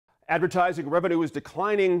Advertising revenue is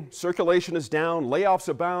declining, circulation is down, layoffs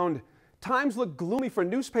abound. Times look gloomy for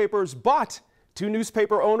newspapers, but two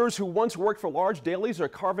newspaper owners who once worked for large dailies are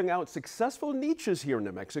carving out successful niches here in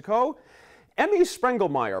New Mexico.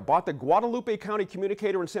 Sprengelmeyer bought the Guadalupe County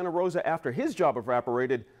Communicator in Santa Rosa after his job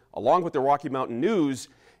evaporated, along with the Rocky Mountain News.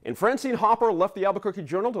 And Francine left the Albuquerque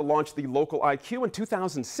Journal to launch the local IQ in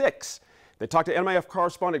 2006. They talked to NMiF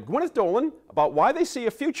correspondent Gwyneth Doland about why they see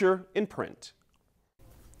a future in print.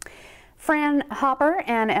 Fran Hopper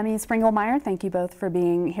and Sprengelmeyer, thank you both for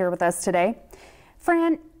being here with us today.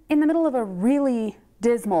 Fran, in the middle of a really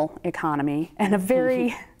dismal economy and a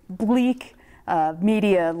very bleak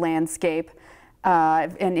media landscape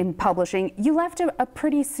and in publishing, you left a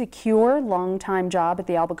pretty secure, long-time job at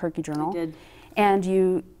the Albuquerque Journal. I did. And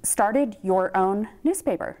you started your own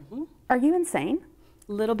newspaper. Are you insane?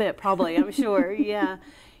 A little bit, probably, I'm sure, yeah.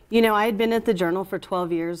 You know, I had been at the Journal for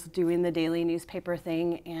 12 years doing the daily newspaper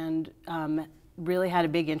thing and really had a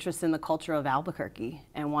big interest in the culture of Albuquerque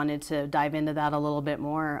and wanted to dive into that a little bit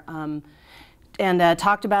more. And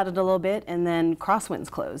talked about it a little bit, and then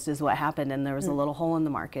Crosswinds closed is what happened, and there was a little hole in the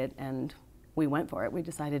market, and we went for it. We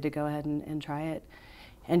decided to go ahead and try it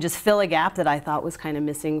and just fill a gap that I thought was kind of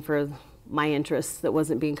missing for my interests that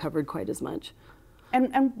wasn't being covered quite as much.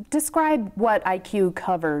 And describe what IQ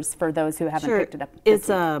covers for those who haven't picked it up. It's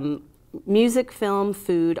music, film,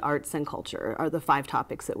 food, arts, and culture are the 5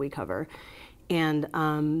 topics that we cover.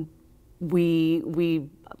 And we're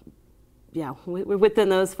within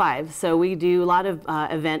those 5. So we do a lot of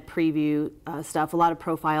event preview stuff, a lot of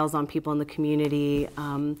profiles on people in the community,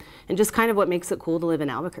 and just kind of what makes it cool to live in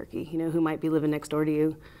Albuquerque. You know, who might be living next door to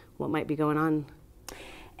you, what might be going on.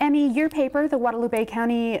 Your paper, the Guadalupe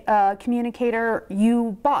County Communicator,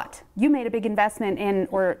 you bought. You made a big investment in,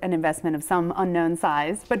 or an investment of some unknown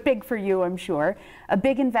size, but big for you, I'm sure. A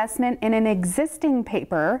big investment in an existing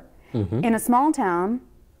paper in a small town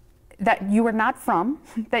that you were not from,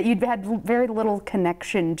 that you'd had very little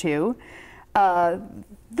connection to.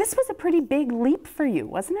 This was a pretty big leap for you,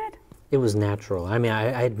 wasn't it? It was natural. I mean,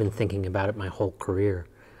 I had been thinking about it my whole career.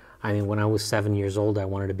 I mean, when I was 7 years old, I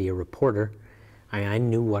wanted to be a reporter. I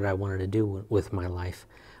knew what I wanted to do with my life,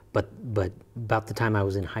 but about the time I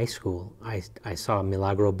was in high school, I saw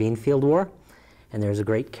Milagro Beanfield War, and there's a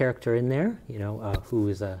great character in there, you know, who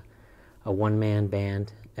is a one-man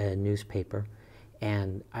band newspaper,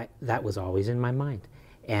 and that was always in my mind.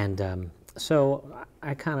 And so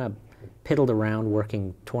I kind of piddled around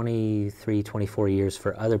working 23, 24 years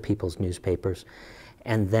for other people's newspapers,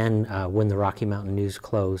 and then when the Rocky Mountain News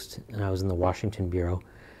closed, and I was in the Washington Bureau,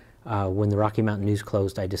 when the Rocky Mountain News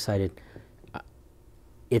closed, I decided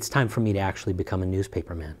it's time for me to actually become a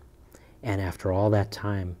newspaperman. And after all that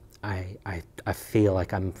time, I feel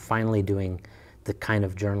like I'm finally doing the kind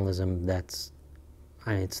of journalism that's,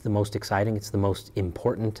 it's the most exciting, it's the most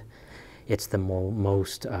important, it's the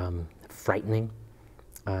most frightening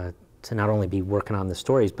to not only be working on the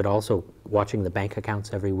stories, but also watching the bank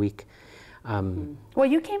accounts every week. Well,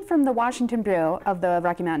 you came from the Washington Bureau of the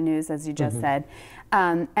Rocky Mountain News, as you just said,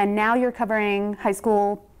 and now you're covering high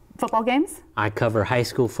school football games? I cover high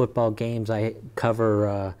school football games, I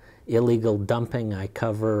cover illegal dumping, I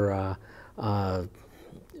cover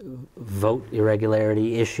vote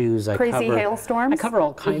irregularity issues. Crazy hailstorms? I cover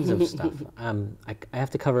all kinds of stuff. I have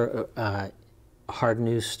to cover hard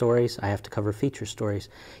news stories, I have to cover feature stories.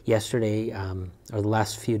 Yesterday, or the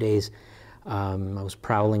last few days, I was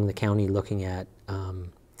prowling the county looking at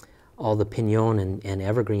all the pinon and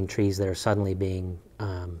evergreen trees that are suddenly being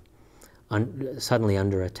suddenly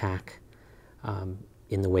under attack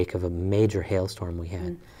in the wake of a major hailstorm we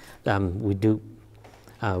had.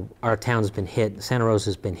 Our town's been hit. Santa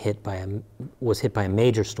Rosa's been hit by was hit by a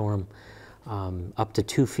major storm, up to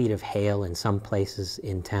 2 feet of hail in some places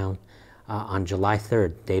in town on July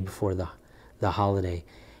 3rd, day before the holiday,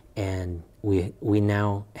 and we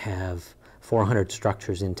now have 400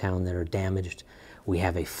 structures in town that are damaged. We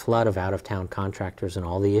have a flood of out-of-town contractors and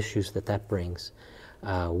all the issues that brings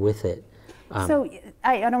with it. So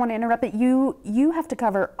I don't want to interrupt, but you have to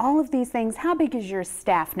cover all of these things. How big is your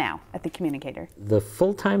staff now at the Communicator? The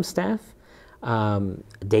full-time staff,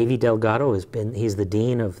 Davey Delgado he's the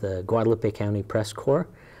dean of the Guadalupe County Press Corps.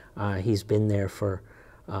 He's been there for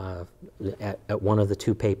at one of the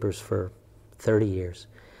 2 papers for 30 years,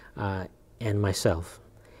 and myself.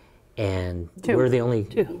 And we're the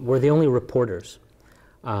only reporters,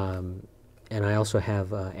 and I also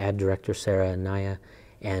have ad director Sarah Anaya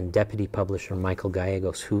and deputy publisher Michael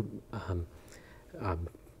Gallegos, who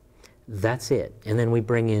that's it. And then we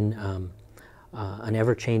bring in an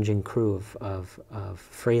ever-changing crew of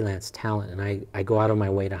freelance talent, and I go out of my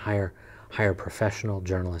way to hire hire professional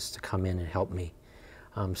journalists to come in and help me.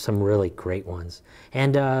 Some really great ones.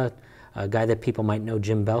 And a guy that people might know,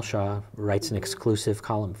 Jim Belshaw, writes an exclusive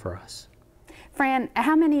column for us. Fran,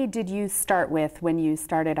 how many did you start with when you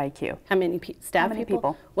started IQ? How many staff How many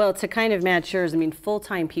people? Well, to kind of match yours, I mean,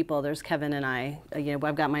 full-time people, there's Kevin and I. You know,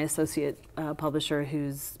 I've got my associate publisher,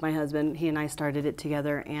 who's my husband. He and I started it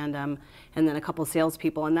together, and then a couple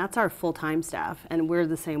salespeople, and that's our full-time staff. And we're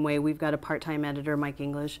the same way. We've got a part-time editor, Mike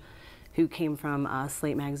English, who came from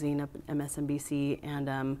Slate Magazine up at MSNBC,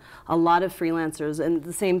 and a lot of freelancers. And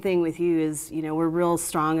the same thing with you is, you know, we're real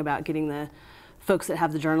strong about getting the folks that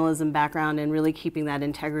have the journalism background and really keeping that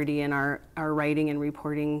integrity in our writing and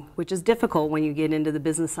reporting, which is difficult when you get into the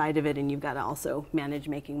business side of it and you've got to also manage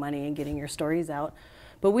making money and getting your stories out.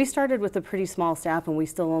 But we started with a pretty small staff, and we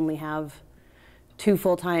still only have 2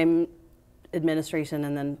 full-time administration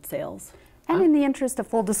and then sales. And in the interest of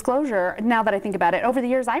full disclosure, now that I think about it, over the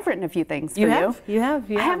years I've written a few things for you. You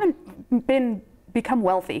have. I haven't become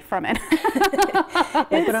wealthy from it.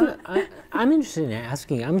 But I'm interested in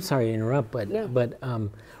asking, I'm sorry to interrupt, but,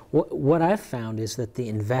 what I've found is that the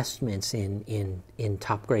investments in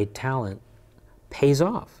top grade talent pays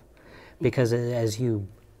off. Because as you,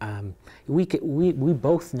 we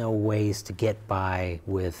both know ways to get by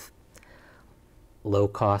with low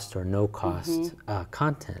cost or no cost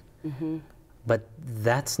content. But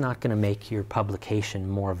that's not going to make your publication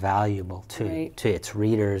more valuable to its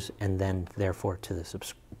readers, and then therefore to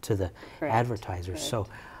the advertisers. So,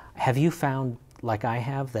 have you found, like I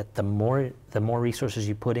have, that the more resources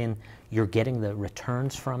you put in, you're getting the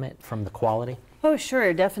returns from it, from the quality? Oh,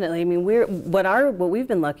 sure, definitely. I mean, what we've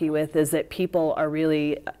been lucky with is that people are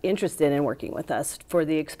really interested in working with us for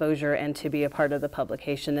the exposure and to be a part of the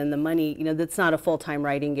publication. And the money, you know, that's not a full-time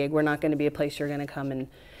writing gig. We're not going to be a place you're going to come and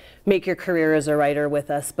make your career as a writer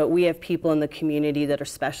with us, but we have people in the community that are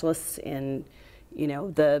specialists in, you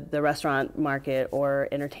know, the restaurant market or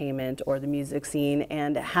entertainment or the music scene,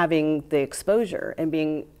 and having the exposure and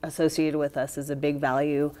being associated with us is a big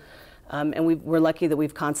value. And we're lucky that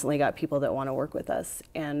we've constantly got people that want to work with us,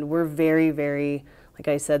 and we're very, very, like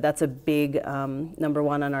I said, that's a big number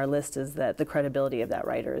one on our list, is that the credibility of that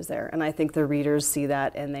writer is there. And I think the readers see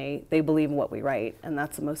that, and they believe in what we write, and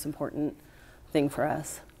that's the most important thing for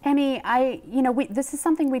us. Annie, this is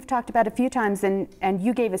something we've talked about a few times, and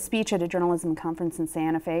you gave a speech at a journalism conference in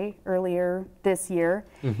Santa Fe earlier this year,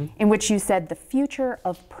 in which you said the future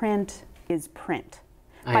of print is print.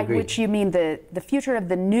 By which you mean the future of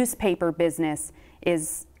the newspaper business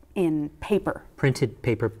is in paper. Printed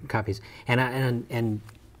paper copies. And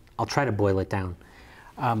I'll try to boil it down.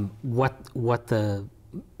 What the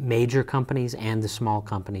major companies and the small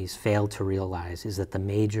companies fail to realize is that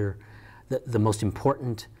the most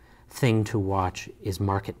important thing to watch is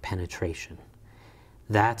market penetration.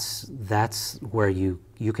 That's where you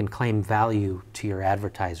can claim value to your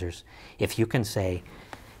advertisers. If you can say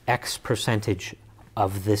X percentage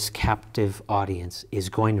of this captive audience is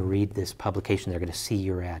going to read this publication, they're going to see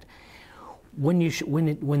your ad.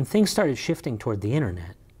 When things started shifting toward the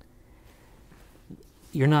internet,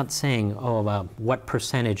 you're not saying, what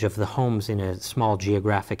percentage of the homes in a small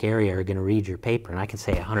geographic area are going to read your paper, and I can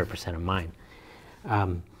say 100% of mine.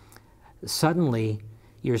 Suddenly,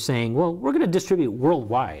 you're saying, well, we're going to distribute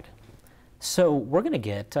worldwide, so we're going to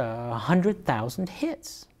get 100,000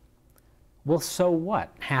 hits. Well, so what?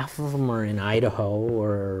 Half of them are in Idaho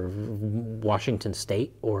or Washington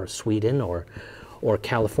State or Sweden or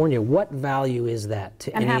California. What value is that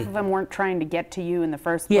to any? And half of them weren't trying to get to you in the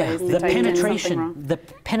first place. Yeah, the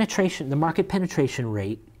market penetration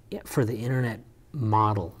rate for the internet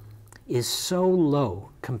model is so low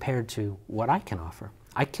compared to what I can offer.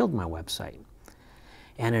 I killed my website.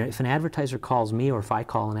 And if an advertiser calls me, or if I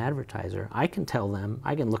call an advertiser, I can tell them,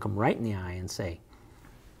 I can look them right in the eye and say,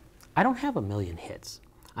 I don't have 1 million hits.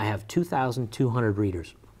 I have 2,200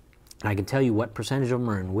 readers. And I can tell you what percentage of them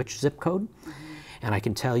are in which zip code. And I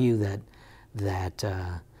can tell you that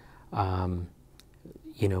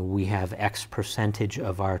we have X percentage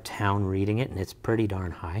of our town reading it, and it's pretty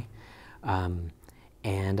darn high.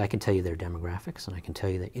 And I can tell you their demographics, and I can tell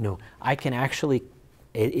you that, I can actually,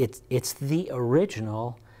 it's the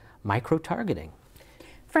original micro-targeting.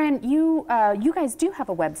 Fran, you guys do have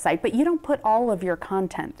a website, but you don't put all of your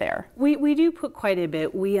content there. We do put quite a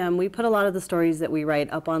bit. We put a lot of the stories that we write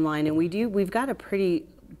up online, and we've got a pretty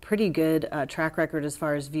good track record as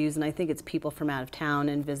far as views, and I think it's people from out of town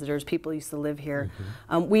and visitors, people used to live here.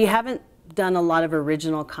 We haven't done a lot of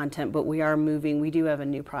original content, but we are moving. We do have a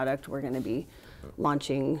new product we're going to be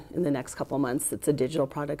launching in the next couple months. It's a digital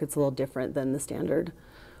product. It's a little different than the standard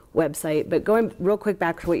website. But going real quick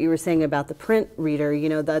back to what you were saying about the print reader, you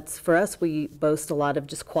know, that's for us, we boast a lot of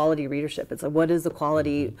just quality readership. It's like, what is the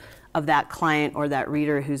quality of that client or that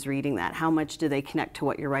reader who's reading that? How much do they connect to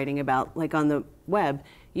what you're writing about? Like on the web,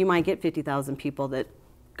 you might get 50,000 people that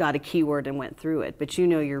got a keyword and went through it, but you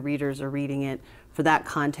know your readers are reading it for that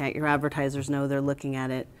content. Your advertisers know they're looking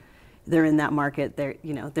at it. They're in that market. They're,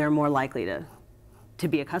 you know, they're more likely to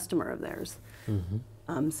be a customer of theirs.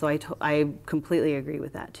 So I completely agree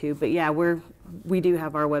with that too. But yeah, we do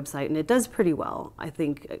have our website, and it does pretty well, I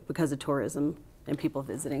think, because of tourism and people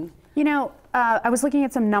visiting. You know, I was looking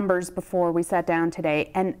at some numbers before we sat down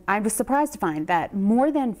today, and I was surprised to find that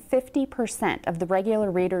more than 50% of the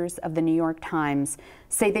regular readers of the New York Times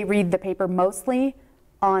say they read the paper mostly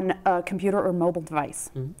on a computer or mobile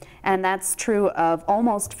device. And that's true of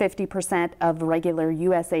almost 50% of regular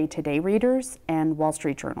USA Today readers and Wall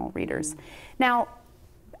Street Journal readers. Now,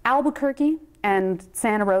 Albuquerque and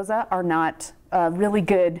Santa Rosa are not really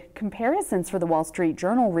good comparisons for the Wall Street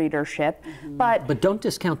Journal readership, but don't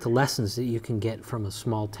discount the lessons that you can get from a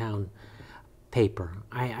small town paper.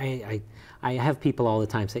 I have people all the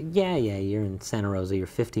time say, yeah, you're in Santa Rosa, you're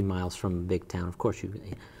 50 miles from a big town, of course you.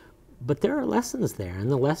 But there are lessons there, and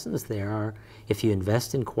the lessons there are if you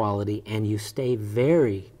invest in quality and you stay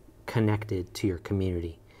very connected to your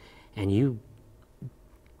community, and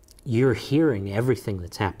you're hearing everything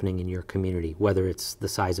that's happening in your community, whether it's the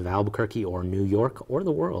size of Albuquerque or New York or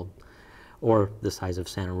the world, or the size of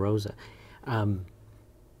Santa Rosa. And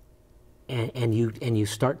you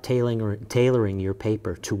start tailoring your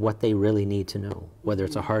paper to what they really need to know, whether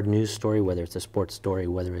it's a hard news story, whether it's a sports story,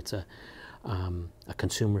 whether it's a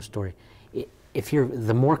consumer story.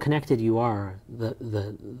 The more connected you are,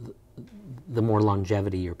 the more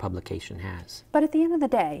longevity your publication has. But at the end of the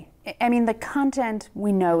day, I mean, the content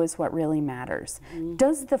we know is what really matters.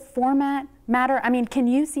 Does the format matter? I mean, can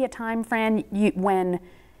you see a time, Fran, when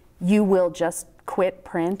you will just quit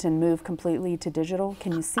print and move completely to digital?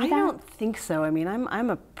 Can you see that? I don't think so. I mean, I'm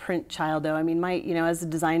a print child, though. I mean, as a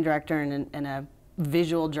design director and a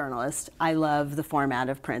visual journalist, I love the format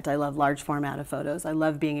of print. I love large format of photos. I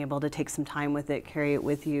love being able to take some time with it, carry it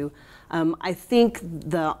with you. I think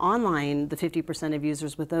the online, the 50% of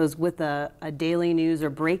users with those, with a daily news or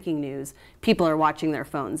breaking news, people are watching their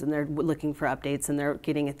phones and they're looking for updates and they're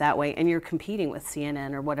getting it that way, and you're competing with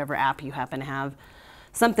CNN or whatever app you happen to have.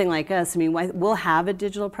 Something like us, I mean, we'll have a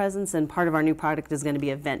digital presence, and part of our new product is going to be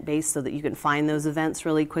event-based so that you can find those events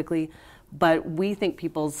really quickly. But we think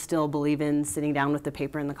people still believe in sitting down with the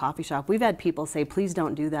paper in the coffee shop. We've had people say, please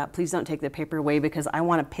don't do that. Please don't take the paper away, because I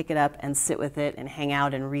want to pick it up and sit with it and hang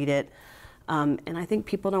out and read it. And I think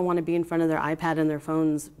people don't want to be in front of their iPad and their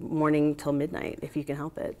phones morning till midnight, if you can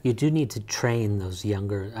help it. You do need to train those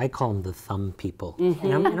younger, I call them the thumb people.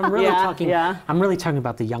 And I'm really I'm really talking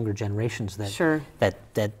about the younger generations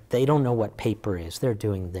that they don't know what paper is. They're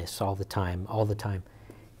doing this all the time.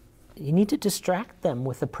 You need to distract them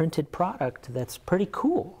with a printed product that's pretty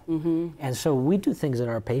cool. And so we do things in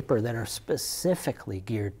our paper that are specifically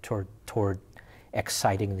geared toward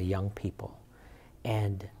exciting the young people.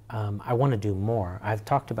 And I want to do more. I've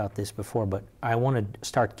talked about this before, but I want to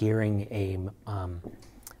start gearing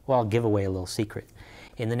I'll give away a little secret.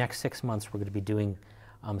 In the next 6 months, we're going to be doing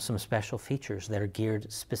some special features that are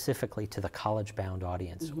geared specifically to the college-bound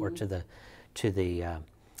audience, or to the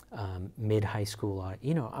mid-high school.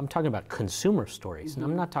 You know, I'm talking about consumer stories, and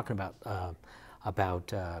I'm not talking about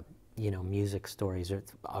music stories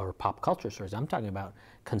or pop culture stories. I'm talking about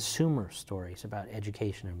consumer stories, about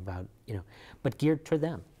education, about but geared to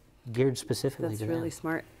them, geared specifically to them. That's really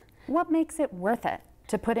smart. What makes it worth it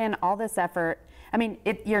to put in all this effort? I mean,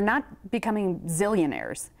 you're not becoming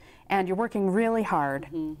zillionaires, and you're working really hard.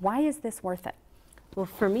 Why is this worth it? Well,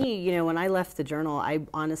 for me, when I left the Journal, I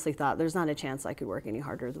honestly thought there's not a chance I could work any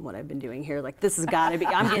harder than what I've been doing here. Like, this has got to be,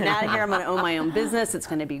 I'm getting out of here, I'm going to own my own business, it's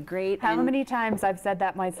going to be great. How many times I've said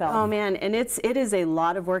that myself? Oh man, and it is a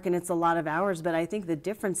lot of work and it's a lot of hours, but I think the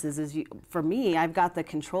difference is for me, I've got the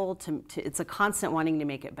control to it's a constant wanting to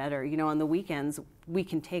make it better. On the weekends, we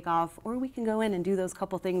can take off, or we can go in and do those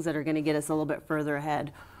couple things that are going to get us a little bit further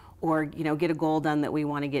ahead, or get a goal done that we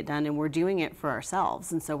want to get done, and we're doing it for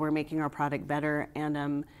ourselves, and so we're making our product better.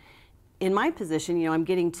 And in my position, I'm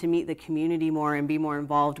getting to meet the community more and be more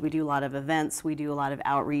involved. We do a lot of events, we do a lot of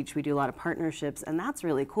outreach, we do a lot of partnerships, and that's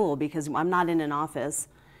really cool because I'm not in an office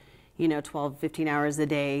 12, 15 hours a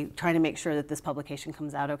day trying to make sure that this publication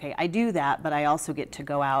comes out okay. I do that, but I also get to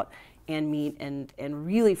go out and meet and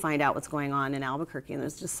really find out what's going on in Albuquerque, and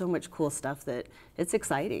there's just so much cool stuff that it's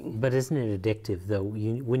exciting. But isn't it addictive though?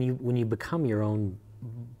 When you become your own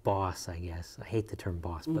boss, I guess, I hate the term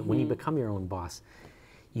boss, but when you become your own boss,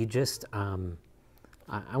 you just,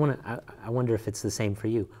 I wonder if it's the same for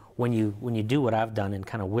you. When you do what I've done and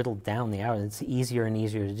kind of whittled down the hours, it's easier and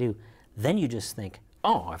easier to do. Then you just think,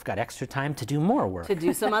 oh, I've got extra time to do more work. To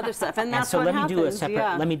do some other stuff, and that's so what let happens. me do a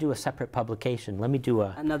separate. Let me do a separate publication. Let me do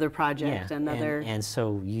another project, another. And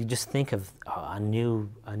so you just think of a new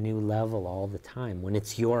level all the time when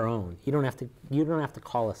it's your own. You don't have to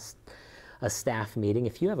call a staff meeting.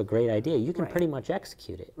 If you have a great idea, you can pretty much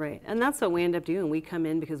execute it. Right, and that's what we end up doing. We come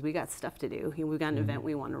in because we got stuff to do. We've got an event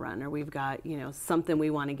we want to run, or we've got something we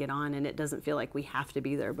want to get on, and it doesn't feel like we have to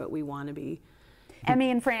be there, but we want to be.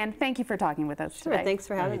 Emmy and Fran, thank you for talking with us today. Thanks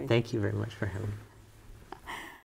for having me. Thank you very much for having me.